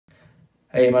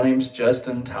Hey, my name's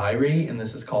Justin Tyree, and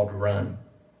this is called Run.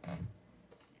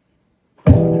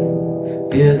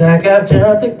 Feels like I've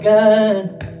jumped the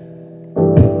gun.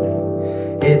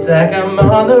 It's like I'm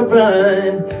on the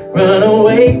run. Run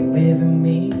away with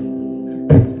me.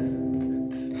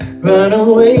 Run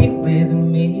away with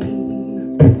me.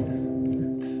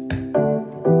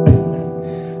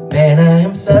 Man, I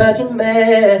am such a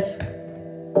mess.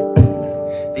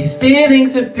 These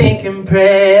feelings have been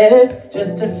compressed.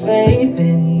 Just a faith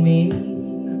in me.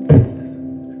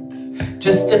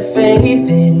 Just a faith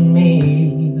in me.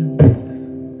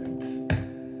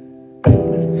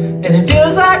 And it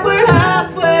feels like we're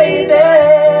halfway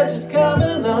there. Just come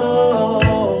along.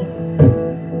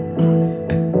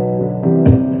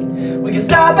 We can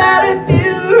stop at a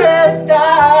few rest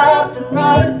stops and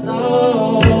write a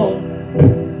song.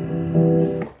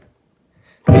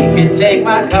 We could take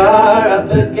my car, I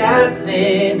put gas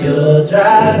in, you'll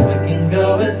drive. We can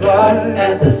go as far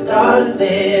as the stars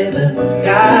in the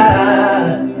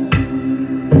sky.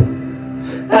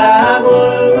 I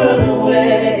wanna run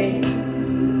away.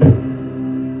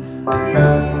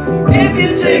 If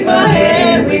you take my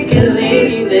hand, we can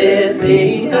leave this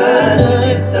behind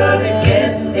and start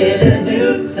again in a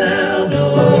new town.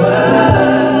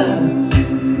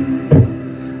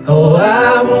 Oh,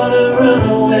 I wanna run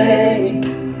away.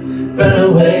 Run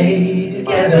away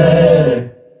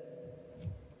together.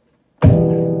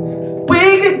 We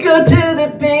could go to the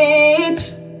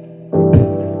beach.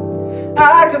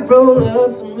 I could roll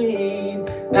up some weed.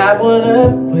 Light one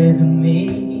up with me.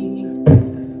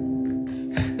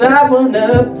 Light one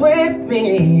up with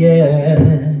me, yeah.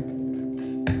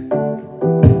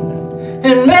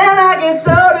 And man, I get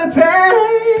so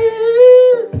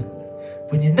depressed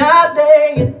when you're not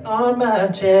laying on my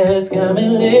chest. Come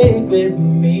and lay with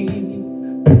me.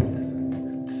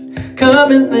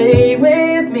 Come and lay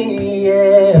with me,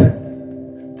 yeah.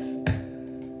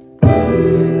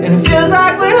 And it feels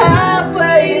like we're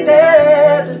halfway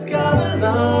there. Just come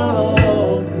along.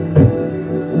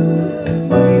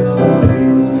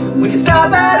 We can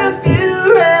stop at a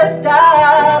few rest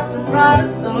stops and write a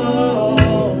song.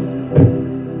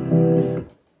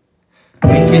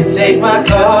 We can take my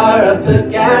car, I put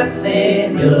gas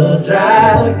in, you'll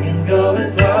drive. We can go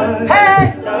as far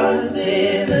as the stars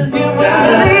in the sky.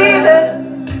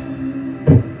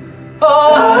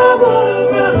 Oh, I wanna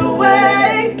run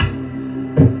away.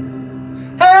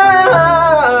 Oh,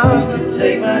 you can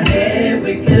take my hand,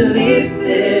 we can leave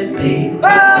this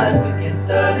behind. We can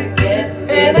start again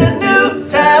in a new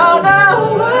town.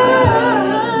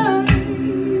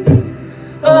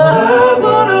 Oh, I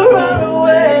wanna run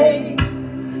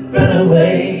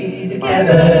away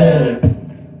together.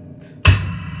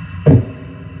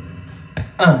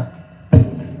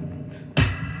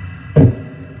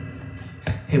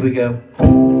 Here we go.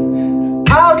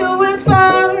 I'll go as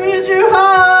far as your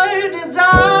heart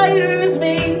desires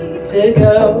me to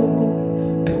go.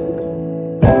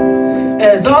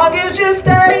 As long as you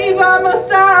stay by my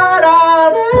side,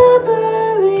 I'll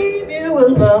never leave you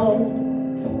alone.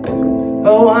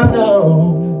 Oh, I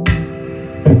know.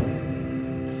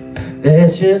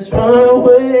 Let's just run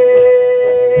away.